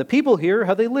 7, and the people here,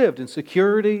 how they lived in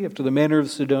security, after the manner of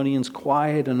the Sidonians,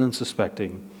 quiet and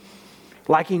unsuspecting.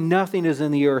 Lacking nothing is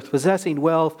in the earth, possessing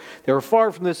wealth. They were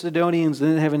far from the Sidonians. They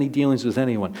didn't have any dealings with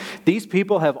anyone. These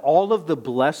people have all of the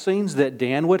blessings that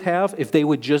Dan would have if they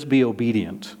would just be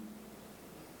obedient.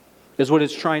 Is what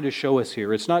it's trying to show us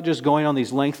here. It's not just going on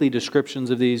these lengthy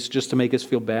descriptions of these just to make us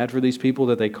feel bad for these people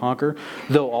that they conquer,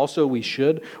 though also we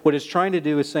should. What it's trying to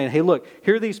do is saying, hey, look,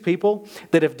 here are these people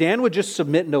that if Dan would just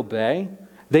submit and obey,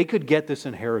 they could get this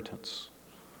inheritance.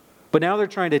 But now they're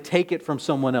trying to take it from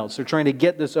someone else. They're trying to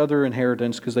get this other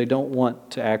inheritance because they don't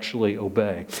want to actually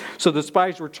obey. So the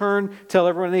spies return, tell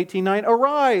everyone in 18:9,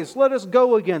 arise, let us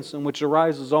go against them, which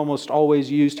arise is almost always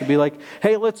used to be like,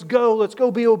 hey, let's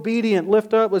go be obedient,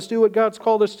 lift up, let's do what God's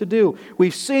called us to do.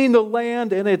 We've seen the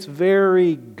land and it's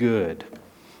very good.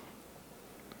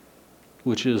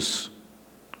 Which is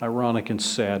ironic and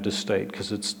sad to state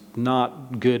because it's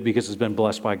not good because it's been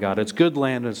blessed by God. It's good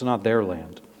land and it's not their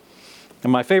land.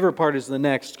 And my favorite part is the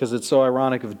next, because it's so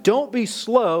ironic, of don't be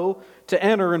slow to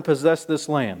enter and possess this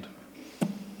land.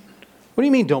 What do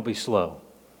you mean don't be slow?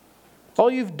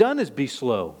 All you've done is be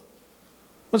slow.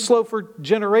 Been slow for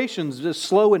generations, just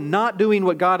slow in not doing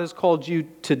what God has called you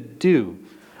to do.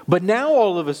 But now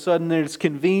all of a sudden it's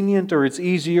convenient or it's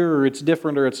easier or it's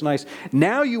different or it's nice.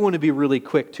 Now you want to be really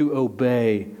quick to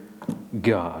obey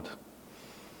God.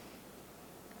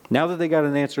 Now that they got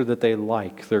an answer that they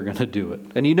like, they're going to do it.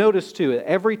 And you notice too,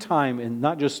 every time, and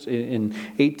not just in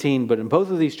 18, but in both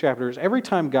of these chapters, every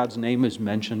time God's name is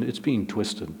mentioned, it's being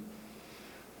twisted.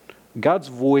 God's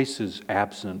voice is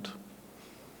absent.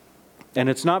 And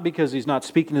it's not because He's not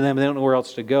speaking to them, they don't know where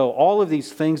else to go. All of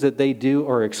these things that they do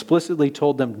are explicitly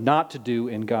told them not to do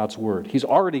in God's Word. He's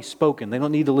already spoken. They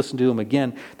don't need to listen to Him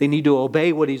again. They need to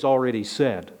obey what He's already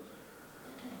said.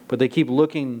 But they keep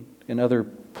looking in other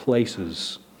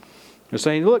places. They're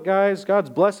saying, look guys, God's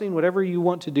blessing whatever you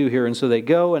want to do here. And so they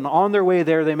go, and on their way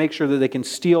there, they make sure that they can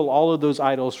steal all of those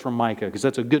idols from Micah, because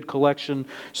that's a good collection.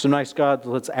 So nice God,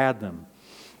 let's add them.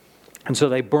 And so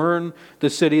they burn the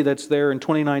city that's there, and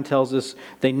 29 tells us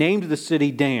they named the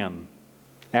city Dan,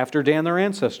 after Dan, their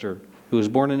ancestor, who was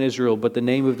born in Israel, but the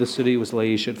name of the city was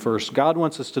Laish at first. God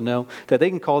wants us to know that they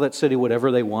can call that city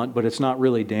whatever they want, but it's not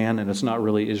really Dan, and it's not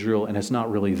really Israel, and it's not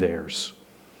really theirs.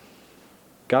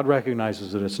 God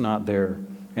recognizes that it's not their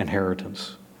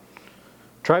inheritance.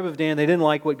 Tribe of Dan, they didn't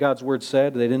like what God's word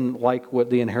said. They didn't like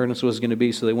what the inheritance was going to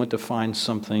be, so they went to find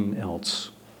something else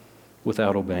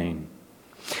without obeying.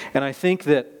 And I think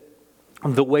that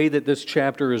the way that this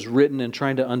chapter is written and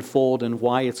trying to unfold, and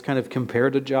why it's kind of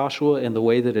compared to Joshua and the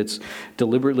way that it's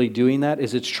deliberately doing that,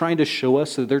 is it's trying to show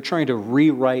us that they're trying to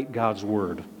rewrite God's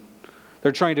word.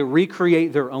 They're trying to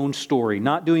recreate their own story,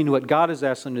 not doing what God has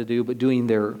asked them to do, but doing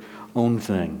their own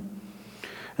thing.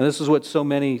 And this is what so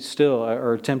many still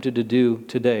are tempted to do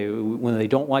today. When they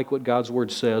don't like what God's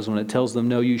word says, when it tells them,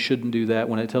 no, you shouldn't do that,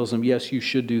 when it tells them, yes, you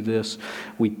should do this,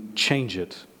 we change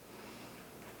it.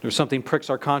 There's something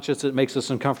pricks our conscience that makes us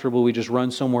uncomfortable, we just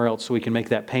run somewhere else so we can make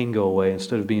that pain go away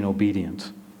instead of being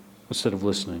obedient, instead of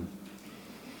listening.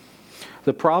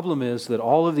 The problem is that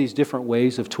all of these different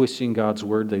ways of twisting God's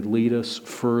word, they lead us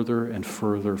further and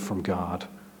further from God.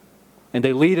 And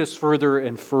they lead us further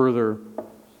and further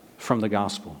from the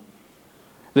gospel.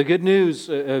 The good news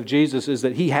of Jesus is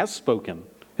that He has spoken.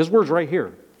 His word's right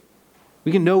here.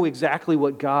 We can know exactly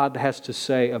what God has to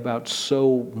say about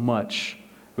so much,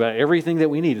 about everything that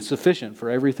we need. It's sufficient for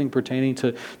everything pertaining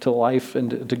to life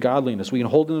and to godliness. We can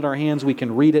hold it in our hands, we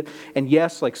can read it. And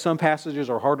yes, like some passages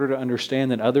are harder to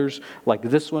understand than others. Like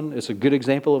this one is a good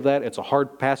example of that. It's a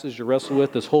hard passage to wrestle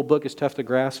with. This whole book is tough to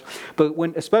grasp. But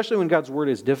especially when God's word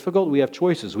is difficult, we have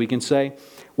choices. We can say,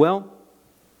 well,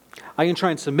 I can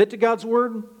try and submit to God's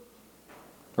word,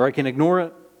 or I can ignore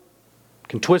it,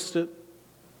 can twist it,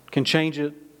 can change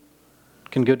it,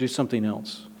 can go do something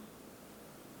else.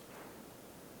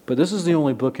 But this is the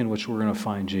only book in which we're going to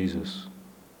find Jesus.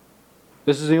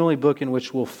 This is the only book in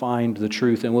which we'll find the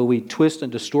truth. And when we twist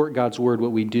and distort God's word,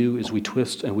 what we do is we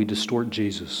twist and we distort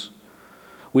Jesus.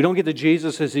 We don't get the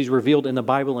Jesus as He's revealed in the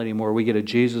Bible anymore. We get a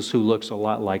Jesus who looks a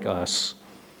lot like us.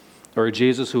 Or a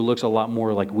Jesus who looks a lot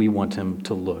more like we want Him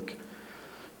to look.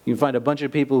 You can find a bunch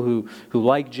of people who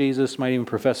like Jesus, might even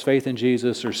profess faith in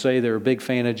Jesus, or say they're a big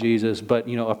fan of Jesus, but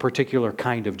a particular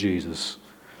kind of Jesus.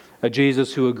 A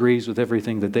Jesus who agrees with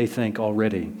everything that they think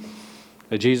already.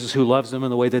 A Jesus who loves them in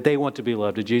the way that they want to be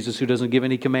loved. A Jesus who doesn't give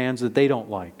any commands that they don't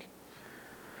like.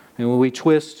 And when we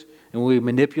twist and we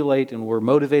manipulate and we're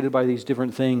motivated by these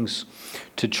different things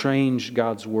to change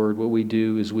God's word, what we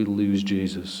do is we lose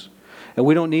Jesus. And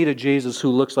we don't need a Jesus who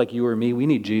looks like you or me. We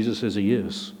need Jesus as He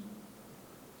is.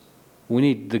 We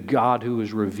need the God who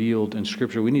is revealed in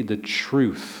Scripture. We need the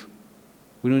truth.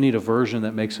 We don't need a version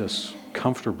that makes us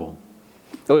comfortable.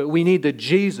 We need the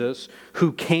Jesus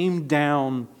who came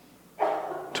down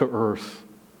to earth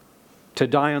to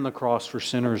die on the cross for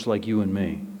sinners like you and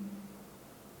me.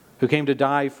 Who came to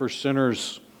die for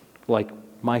sinners like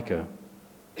Micah.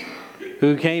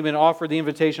 Who came and offered the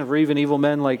invitation for even evil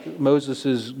men like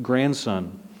Moses'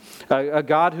 grandson. A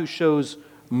God who shows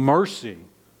mercy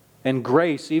and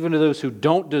grace even to those who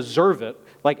don't deserve it,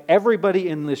 like everybody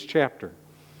in this chapter.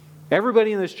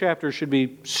 Everybody in this chapter should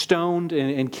be stoned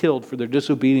and killed for their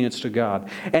disobedience to God.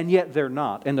 And yet they're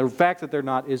not. And the fact that they're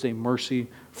not is a mercy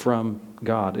from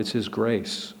God. It's His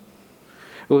grace.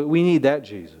 We need that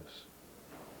Jesus.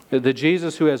 The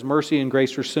Jesus who has mercy and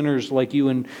grace for sinners like you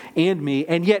and me,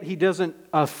 and yet He doesn't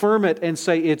affirm it and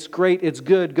say, it's great, it's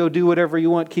good, go do whatever you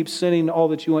want, keep sinning all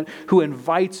that you want. Who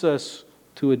invites us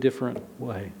to a different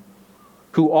way.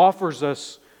 Who offers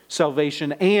us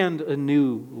salvation and a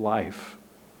new life,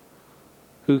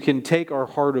 who can take our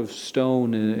heart of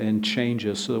stone and change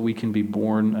us so that we can be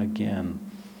born again.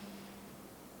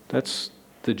 That's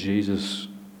the Jesus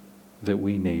that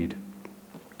we need,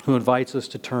 who invites us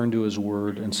to turn to His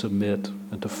Word and submit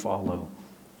and to follow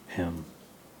Him.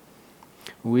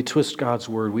 When we twist God's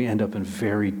Word, we end up in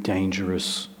very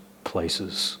dangerous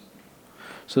places.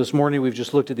 So this morning we've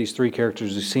just looked at these three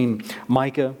characters. We've seen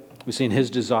Micah. We've seen his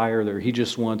desire that he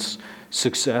just wants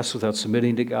success without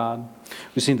submitting to God.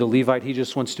 We've seen the Levite. He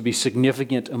just wants to be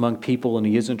significant among people and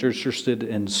he isn't interested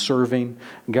in serving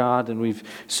God. And we've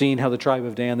seen how the tribe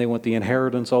of Dan, they want the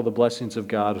inheritance, all the blessings of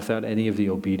God without any of the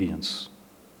obedience.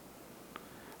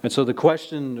 And so the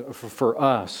question for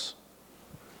us,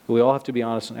 we all have to be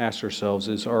honest and ask ourselves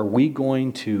is, are we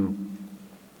going to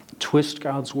twist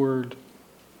God's Word?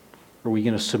 Or are we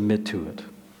going to submit to it?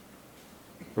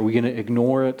 Are we going to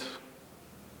ignore it?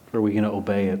 Or are we going to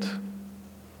obey it?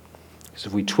 Because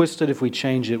if we twist it, if we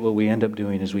change it, what we end up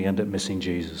doing is we end up missing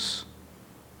Jesus.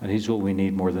 And He's what we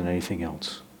need more than anything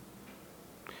else.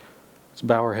 Let's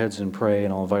bow our heads and pray,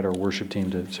 and I'll invite our worship team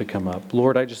to come up.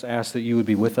 Lord, I just ask that You would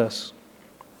be with us.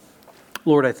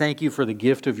 Lord, I thank You for the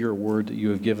gift of Your Word that You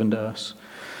have given to us.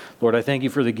 Lord, I thank You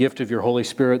for the gift of Your Holy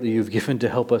Spirit that You've given to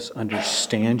help us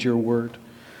understand Your Word.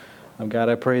 God,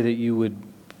 I pray that You would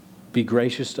be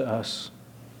gracious to us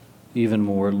even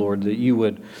more, Lord, that You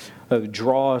would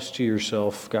draw us to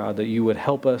Yourself, God, that You would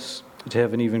help us to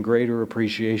have an even greater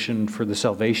appreciation for the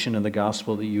salvation and the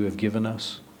gospel that You have given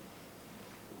us.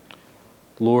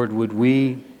 Lord, would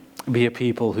we be a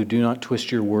people who do not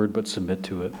twist Your Word but submit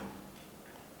to it?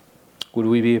 Would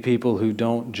we be a people who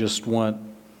don't just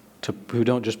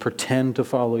pretend to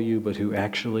follow You, but who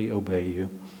actually obey You?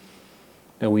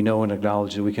 And we know and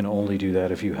acknowledge that we can only do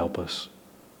that if You help us.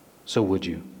 So would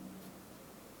You?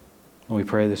 And we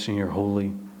pray this in Your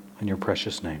holy and Your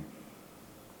precious name.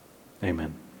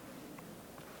 Amen.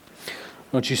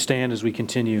 Won't you stand as we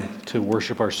continue to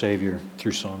worship our Savior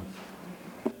through song?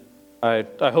 I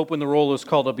hope when the roll is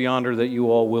called up yonder that you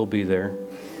all will be there.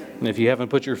 And if you haven't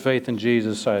put your faith in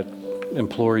Jesus, I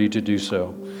implore you to do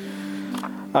so.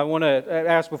 I want to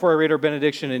ask, before I read our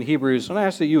benediction in Hebrews, I want to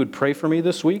ask that you would pray for me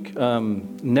this week.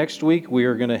 Next week, we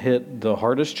are going to hit the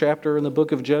hardest chapter in the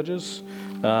book of Judges.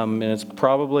 And it's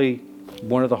probably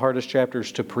one of the hardest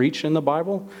chapters to preach in the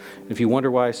Bible. If you wonder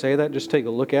why I say that, just take a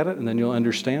look at it, and then you'll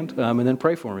understand. And then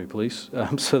pray for me, please,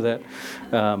 so that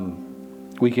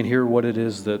we can hear what it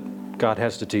is that God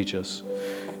has to teach us.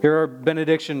 Hear our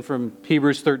benediction from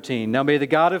Hebrews 13. Now may the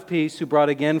God of peace, who brought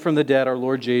again from the dead our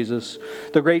Lord Jesus,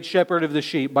 the great shepherd of the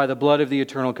sheep, by the blood of the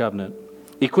eternal covenant,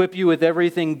 equip you with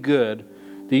everything good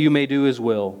that you may do His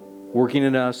will, working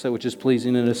in us that which is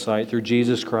pleasing in His sight, through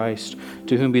Jesus Christ,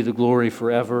 to whom be the glory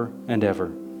forever and ever.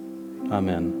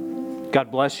 Amen. God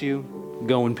bless you.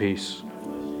 Go in peace.